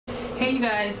Hey you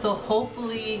guys, so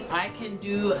hopefully I can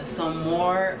do some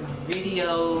more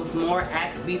videos, more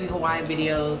Ask BB Hawaii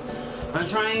videos. I'm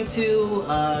trying to,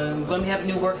 I'm going to have a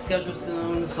new work schedule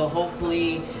soon, so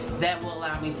hopefully that will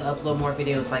allow me to upload more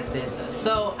videos like this.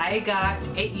 So I got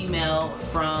an email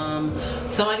from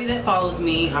somebody that follows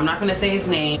me. I'm not going to say his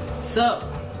name. So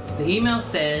the email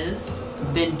says,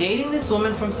 been dating this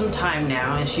woman for some time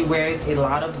now and she wears a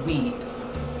lot of weave.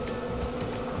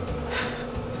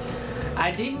 I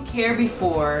didn't care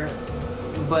before,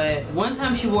 but one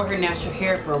time she wore her natural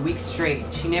hair for a week straight.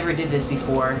 She never did this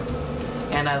before,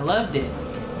 and I loved it.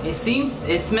 It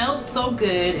smelled so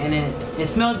good, and it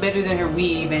smelled better than her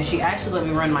weave, and she actually let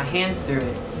me run my hands through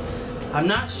it. I'm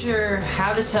not sure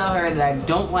how to tell her that I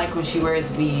don't like when she wears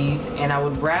weave, and I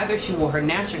would rather she wore her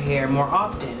natural hair more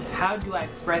often. How do I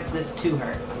express this to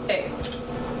her? Okay.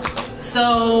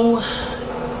 So,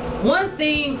 one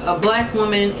thing a black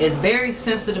woman is very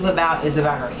sensitive about is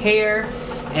about her hair,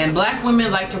 and black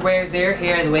women like to wear their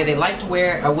hair the way they like to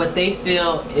wear it or what they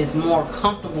feel is more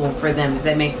comfortable for them, if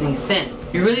that makes any sense.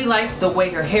 You really like the way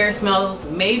her hair smells,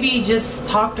 maybe just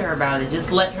talk to her about it.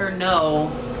 Just let her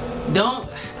know.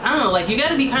 I don't know, like, you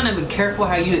gotta be kind of careful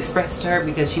how you express it to her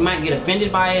because she might get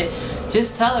offended by it.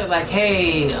 Just tell her like,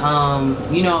 hey,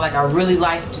 you know, like, I really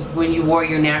liked when you wore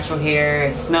your natural hair.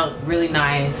 It smelled really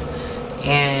nice.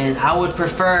 And I would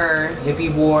prefer if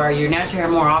you wore your natural hair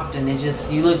more often. It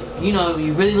just, you look, you know,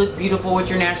 you really look beautiful with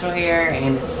your natural hair,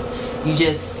 and it's, you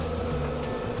just,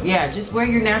 yeah, just wear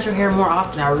your natural hair more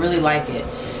often. I really like it.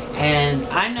 And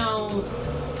I know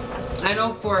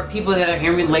for people that are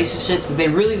in relationships, if they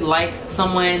really like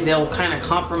someone, they'll kind of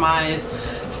compromise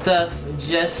stuff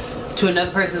just to another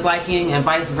person's liking, and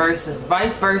vice versa,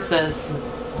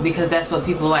 because that's what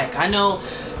people like. I know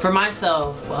for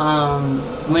myself,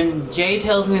 when Jay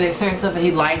tells me there's certain stuff that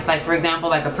he likes, like for example,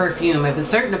 like a perfume, if it's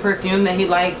certain perfume that he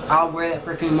likes, I'll wear that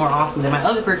perfume more often than my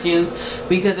other perfumes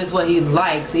because it's what he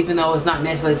likes, even though it's not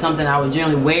necessarily something I would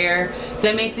generally wear. If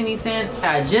that makes any sense.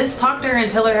 Just talk to her and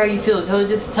tell her how you feel.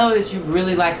 Just tell her that you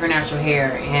really like her natural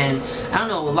hair. And I don't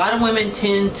know, a lot of women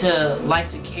tend to like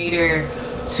to cater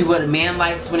to what a man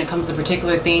likes when it comes to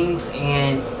particular things,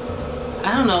 and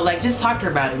I don't know, like, just talk to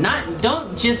her about it.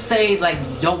 Don't just say like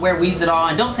don't wear weaves at all,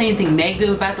 and don't say anything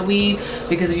negative about the weave,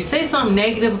 because if you say something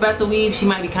negative about the weave, she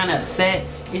might be kind of upset.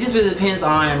 It just really depends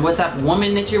on what type of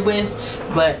woman that you're with.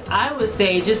 But I would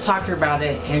say just talk to her about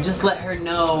it and just let her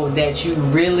know that you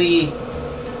really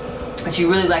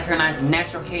like her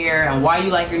natural hair and why you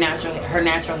like her natural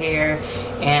hair.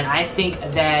 And I think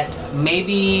that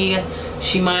maybe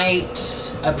she might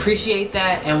appreciate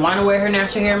that and want to wear her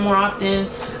natural hair more often.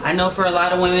 I know for a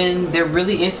lot of women, they're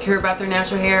really insecure about their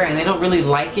natural hair and they don't really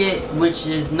like it, which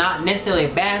is not necessarily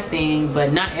a bad thing,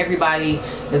 but not everybody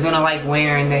is gonna like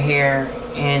wearing their hair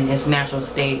in its natural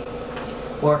state,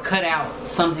 or cut out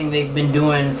something they've been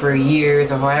doing for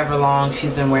years or however long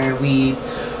she's been wearing weave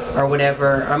or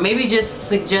whatever. Or maybe just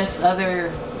suggest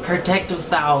other protective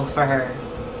styles for her.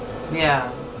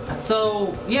 Yeah.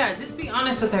 So yeah, just be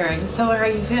honest with her and just tell her how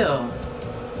you feel.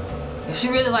 If she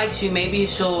really likes you, maybe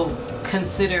she'll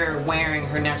consider wearing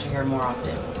her natural hair more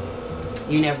often.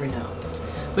 You never know.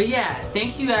 But yeah,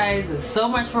 thank you guys so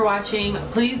much for watching.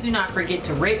 Please do not forget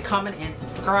to rate, comment, and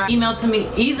subscribe. Email to me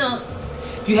either.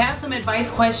 If you have some advice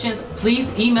questions, please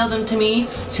email them to me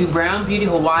to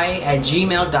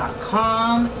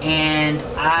brownbeautyhawaii@gmail.com, and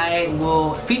I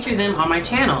will feature them on my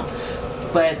channel.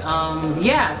 But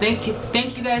yeah,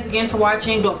 thank you guys again for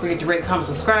watching. Don't forget to rate, comment,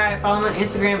 subscribe. Follow me on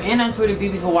Instagram and on Twitter,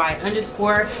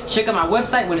 @BBHawaii_. Check out my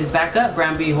website when it's back up,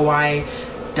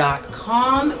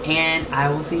 brownbeautyhawaii.com, and I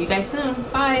will see you guys soon.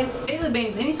 Bye. Taylor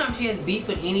Banks, anytime she has beef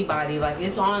with anybody, like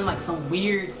it's on like some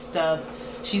weird stuff.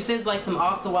 She says like some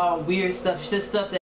off the wall weird stuff. She says stuff that